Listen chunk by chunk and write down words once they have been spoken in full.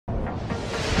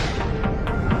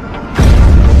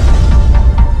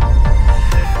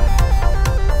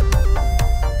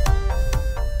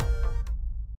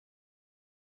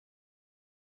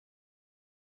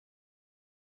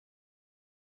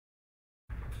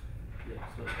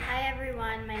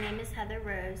everyone, my name is Heather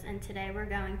Rose, and today we're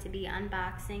going to be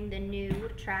unboxing the new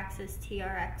Traxxas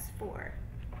TRX4.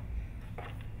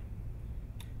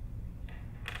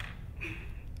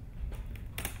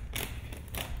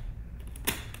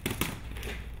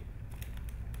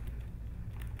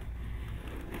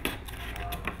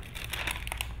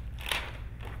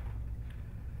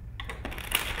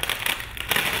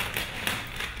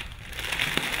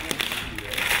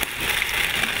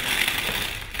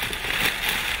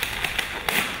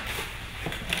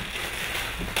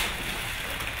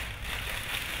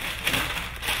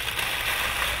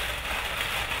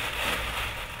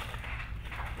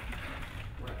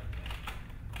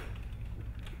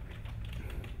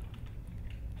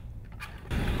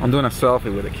 I'm doing a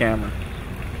selfie with a camera.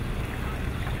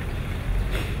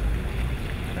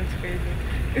 That's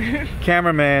crazy.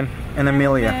 Cameraman and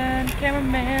Amelia.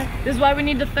 Cameraman. This is why we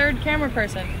need the third camera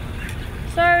person.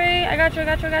 Sorry, I got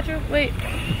you. Wait,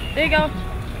 there you go.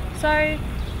 Sorry.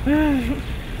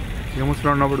 You almost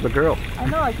run over to the girl. I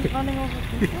know, I keep running over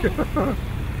to people.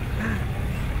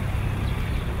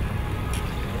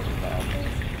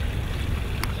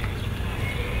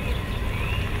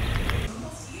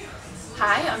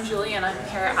 Hi, I'm Julie and I'm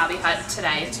here at Hobby Hut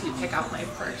today to pick up my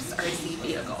first RC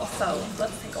vehicle. So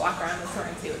let's take a walk around the store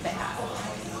and see what they have.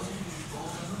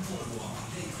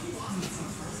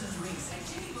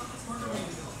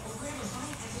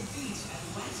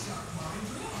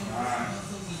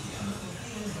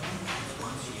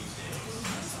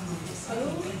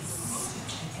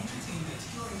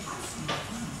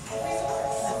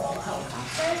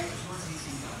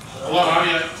 Hello,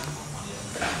 Amelia.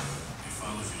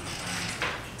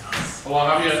 Hello,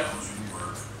 Amelia.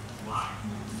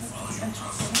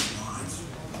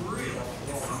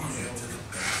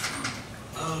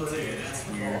 Oh, that's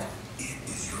weird. It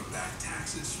is your back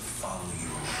taxes following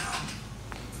you around.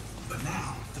 But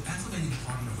now, the Pennsylvania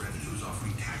Department of Revenue is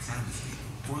offering tax amnesty.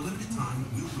 For a limited time,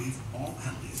 we'll waive all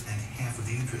penalties and half of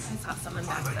the interest. I saw someone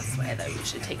back this way that we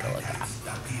should take a look at.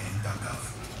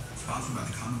 Sponsored by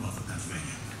the Commonwealth of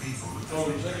Pennsylvania. Paid for with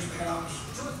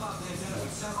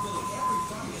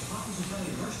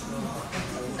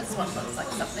This one looks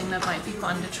like something that might be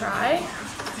fun to try.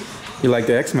 You like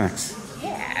the X-Max?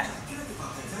 Yeah.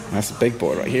 That's a big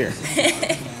boy right here.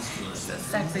 It's a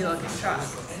sexy looking truck.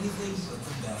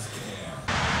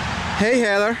 Hey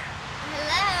Heather.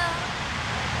 Hello.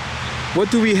 What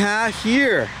do we have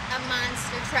here? A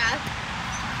monster truck.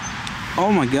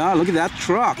 Oh my God, look at that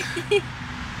truck.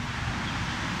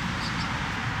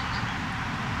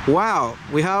 Wow,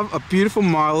 we have a beautiful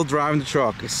model driving the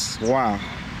truck. Wow.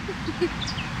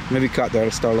 Maybe cut there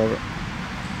to start over.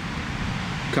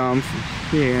 Come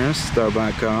here, start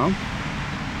back up.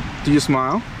 Do you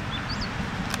smile?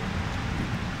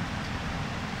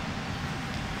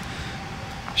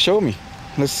 Show me.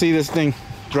 Let's see this thing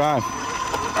drive.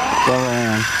 Go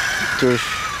around.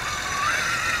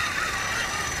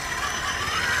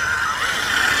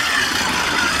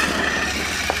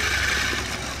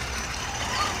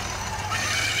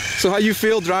 So how you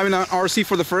feel driving an RC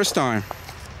for the first time?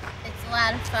 It's a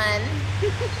lot of fun.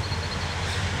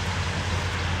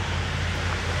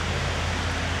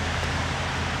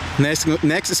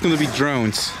 Next is going to be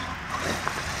drones.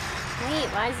 Wait,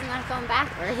 why is it not going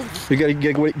backwards? We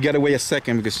gotta wait a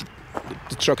second because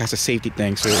the truck has a safety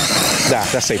thing. So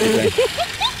that's safety thing.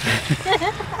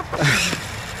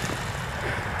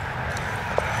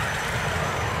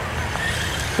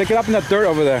 Pick it up in that dirt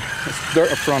over there. It's dirt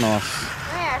in front of us.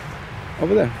 Where?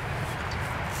 Over there.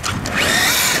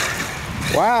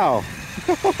 Wow.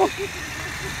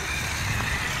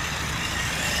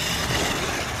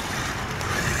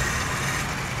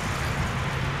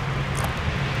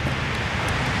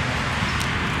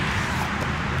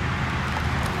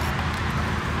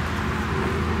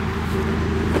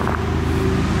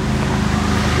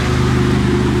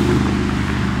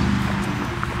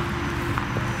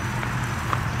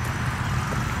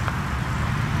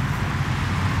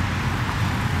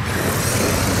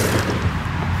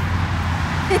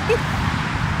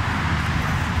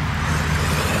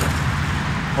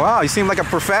 Wow, you seem like a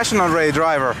professional race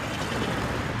driver.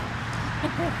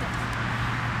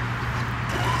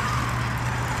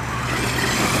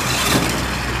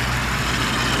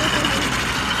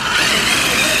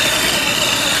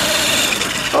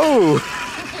 Oh!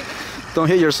 Don't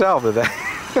hit yourself with that.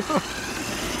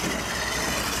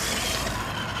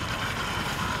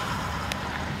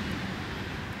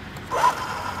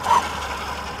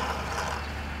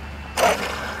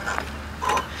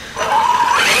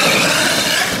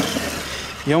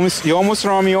 You almost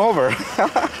ran me over.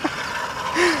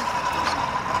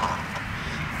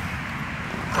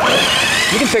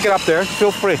 You can pick it up there.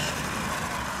 Feel free.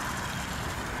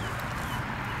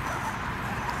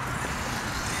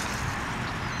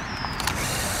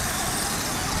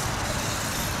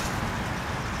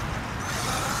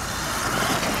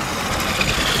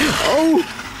 Oh!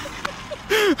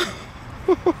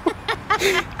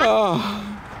 Oh.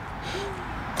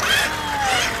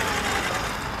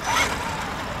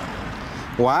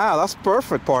 Wow, that's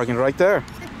perfect parking right there.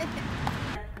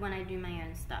 When I do my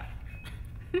own stuff.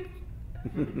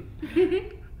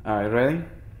 All right, ready?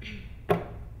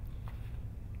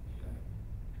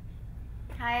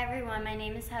 Hi everyone, my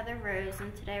name is Heather Rose,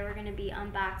 and today we're going to be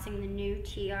unboxing the new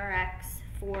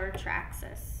TRX4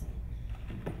 Traxxas.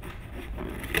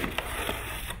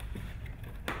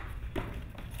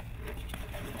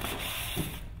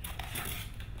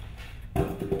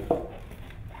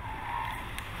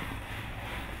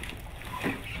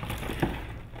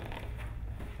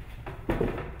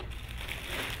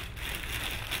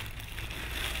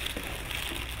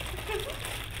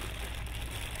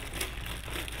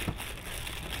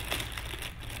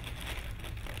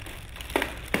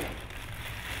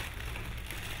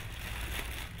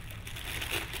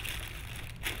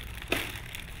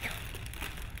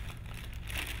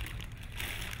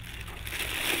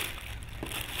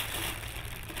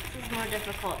 This is more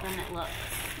difficult than it looks.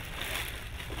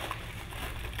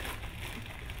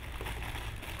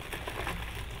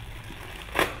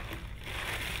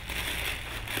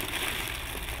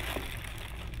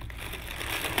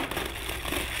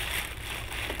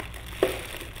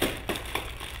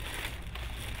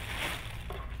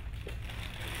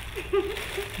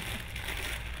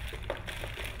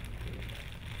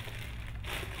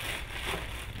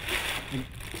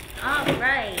 All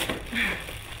right.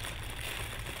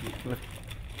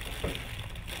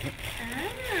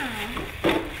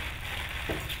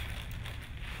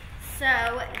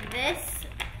 So this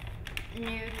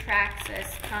new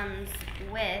Traxxas comes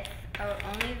with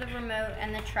only the remote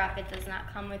and the truck. It does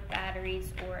not come with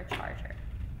batteries or a charger.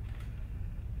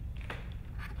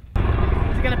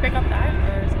 Is it gonna pick up that,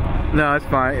 or is it not? No, it's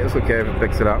fine. It's okay if it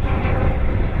picks it up.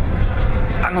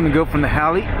 I'm gonna go from the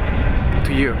alley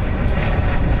to you.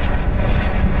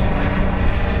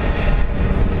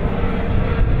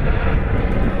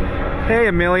 Hey,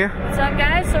 Amelia. What's up,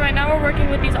 guys? So right now we're working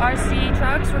with these RC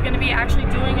trucks. We're going to be actually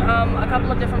doing a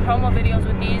couple of different promo videos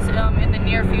with these in the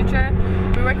near future.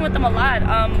 We're working with them a lot,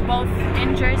 both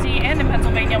in Jersey and in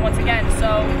Pennsylvania once again.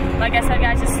 So, like I said,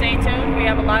 guys, just stay tuned. We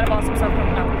have a lot of awesome stuff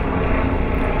coming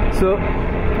up. So,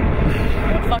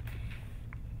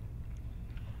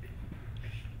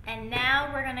 And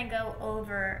now we're going to go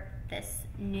over this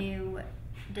new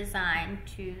design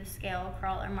to the scale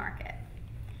crawler market.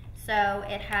 So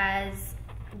it has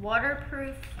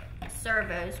waterproof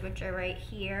servos, which are right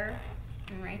here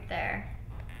and right there.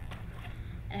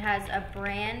 It has a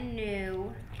brand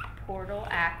new portal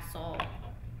axle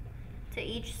to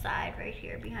each side right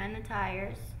here behind the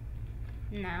tires.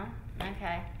 No?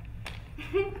 Okay.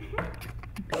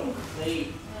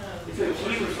 It's a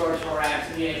key resource for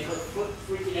accident.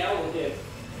 Freaking out with it.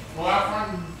 Well, I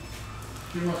find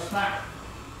too much snack.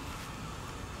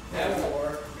 That won't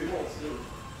work. We won't see.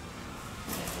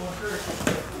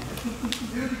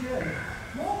 Do it again.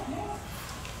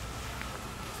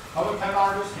 How about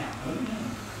 $10 discount?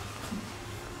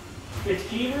 If it's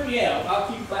Keever, yeah, I'll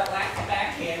keep that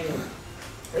backhand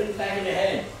right in the back of the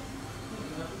head.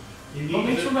 Don't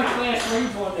make so much last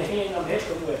rings on the hand I'm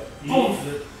hitting with. Boom!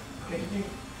 You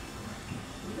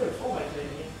got so much in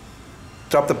here.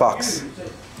 drop the box.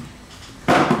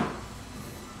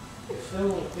 Still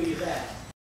won't please that.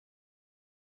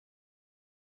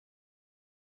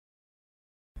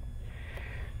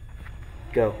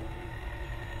 Go.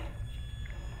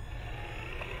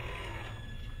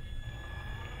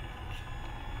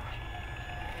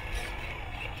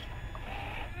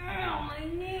 Ow, my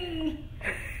knee.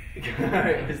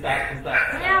 Alright, stop.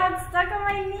 Now it's stuck on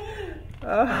my knee.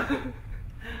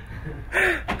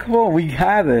 Come on, we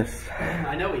had this.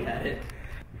 I know we had it.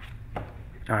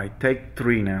 Alright, take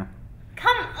 3 now.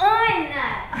 Come on!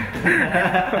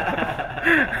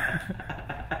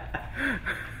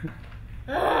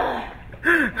 Ugh.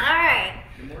 Alright.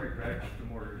 The more you practice, the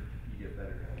more you get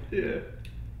better at it. Yeah.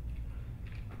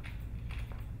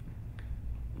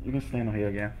 You can stand on here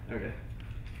again. Okay.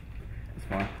 It's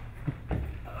fine.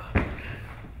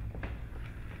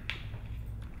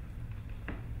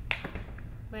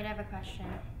 Wait, I have a question.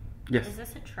 Yes. Is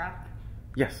this a truck?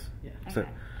 Yes. Yeah. Okay. So,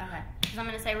 Okay. Because I'm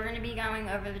going to say we're going to be going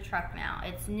over the truck now.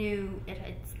 It's new.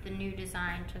 It's the new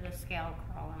design to the scale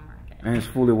crawler market. and it's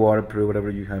fully waterproof, whatever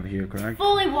you have here, correct?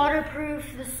 Fully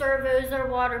waterproof. The servos are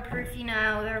waterproof. You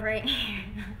know, they're right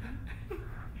here.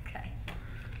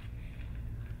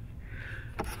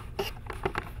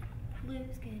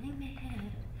 Blue's getting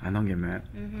mad. I don't get mad.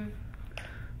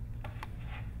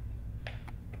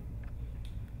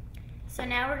 So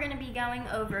now we're going to be going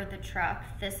over the truck.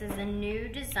 This is a new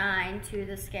design to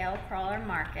the scale crawler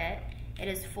market. It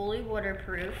is fully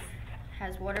waterproof,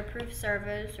 has waterproof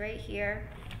servos right here,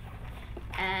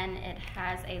 and it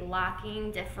has a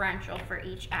locking differential for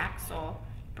each axle.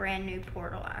 Brand new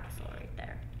portal axle right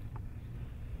there.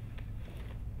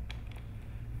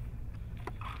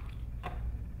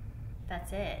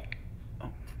 That's it. Oh.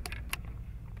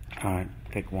 All right,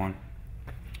 take one.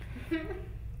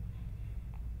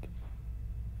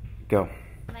 Go.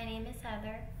 My name is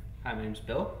Heather. Hi, my name's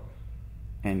Bill.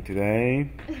 And today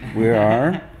we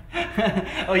are.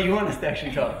 Oh, you want us to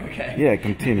actually talk? Okay. Yeah,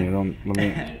 continue. Don't let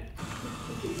me.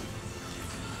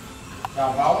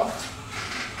 Valhalla?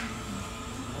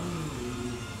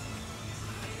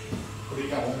 What do you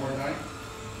got, one more night?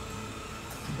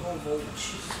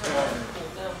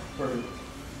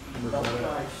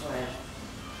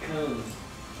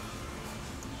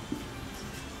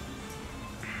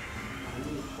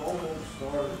 Almost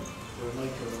started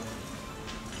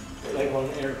like on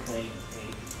an airplane.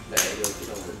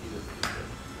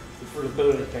 For the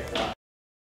boat to pick up.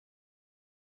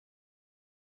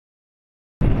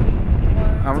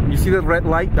 You see the red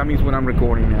light? That means when I'm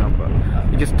recording now. But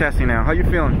you're just testing now. How you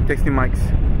feeling? Testing mics.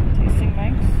 Tasting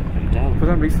mics? Pretty dope. For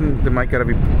some reason, the mic gotta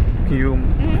be. Can you?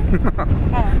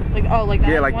 Like that?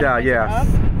 Yeah, like that. Yes.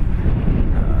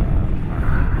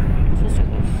 So close,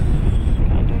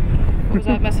 kind of. Or was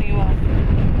that messing you up?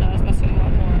 No, it's messing you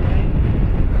up more, right?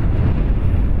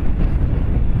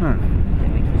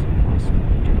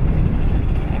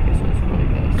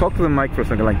 Talk to the mic for a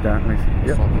second like that. Let me see.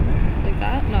 Yep. Like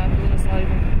that? No, because it's not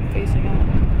even facing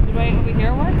out. Would right over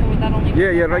here work, or would that only?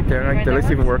 Yeah, right there, right there. Let's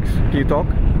see if it works. Can you talk?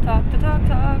 Talk.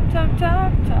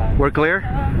 We're clear?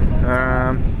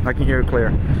 I can hear it clear.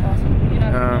 Awesome. You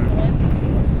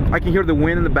know, I can hear the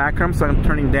wind in the background, so I'm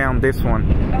turning down this one.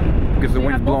 Because the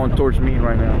wind's blowing towards me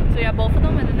right now. So you have both of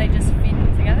them, and then they just feed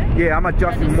together? Yeah, I'm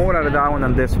adjusting more out of that one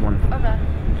than this one. Okay.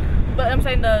 But I'm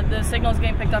saying the signal's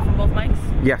getting picked up from both mics?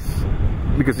 Yes.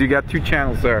 Because you got 2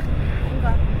 channels there.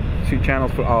 Okay. 2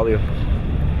 channels for audio.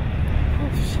 Oh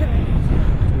shit.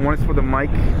 One is for the mic,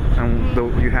 and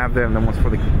you have there, and then one's for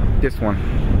this one.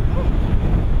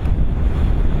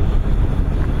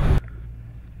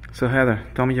 So Heather,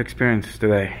 tell me your experience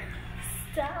today.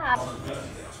 Stop.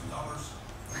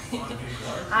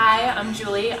 Hi, I'm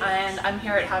Julie, and I'm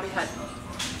here at Hobby Hut.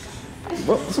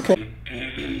 Well, it's okay.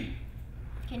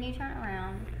 Can you turn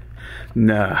around?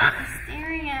 No.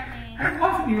 Staring at me. I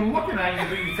wasn't even looking at you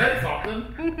when you said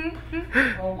something.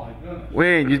 Oh my goodness.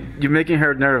 Wait, you're making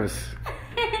her nervous.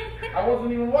 I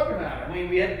wasn't even looking at her. I mean,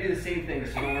 we had to do the same thing,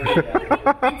 so don't worry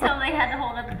about it. Until they had to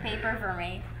hold up the paper for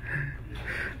me.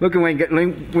 Look at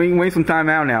Wayne some time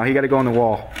out now. He got to go on the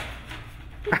wall.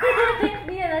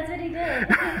 Yeah, that's what he did.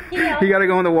 He got to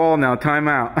go on the wall now. Time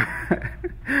out.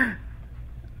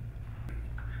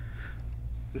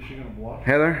 Is she gonna blush?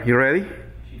 Heather, you ready?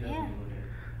 Yeah.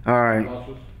 All right.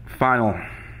 Final.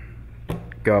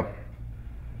 Go.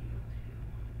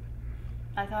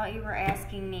 I thought you were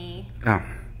asking me. Oh.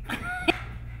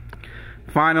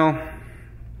 Final.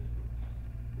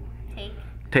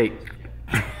 Take.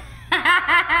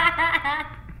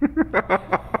 You're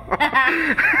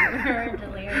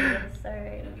delirious.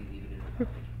 Sorry.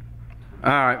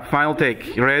 All right, final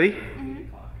take. You ready?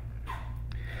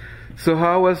 So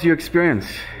how was your experience?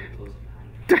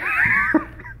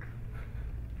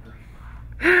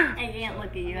 I can't look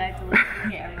at you. I have to look at the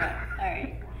camera.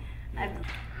 Alright.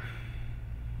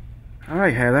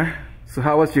 Alright, Heather. So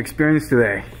how was your experience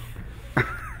today?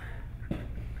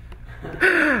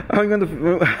 I'm gonna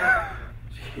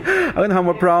have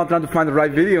more problem trying to find the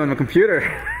right video on my computer.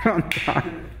 Because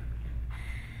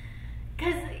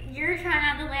you're trying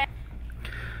not to laugh.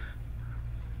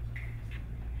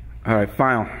 Alright,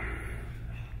 final.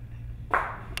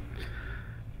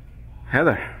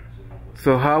 Heather,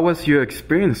 so how was your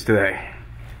experience today?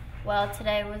 Well,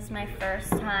 today was my first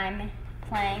time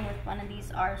playing with one of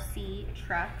these RC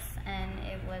trucks, and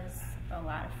it was a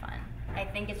lot of fun. I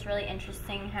think it's really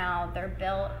interesting how they're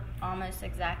built almost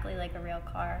exactly like a real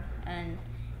car, and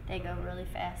they go really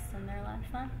fast, and they're a lot of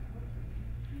fun.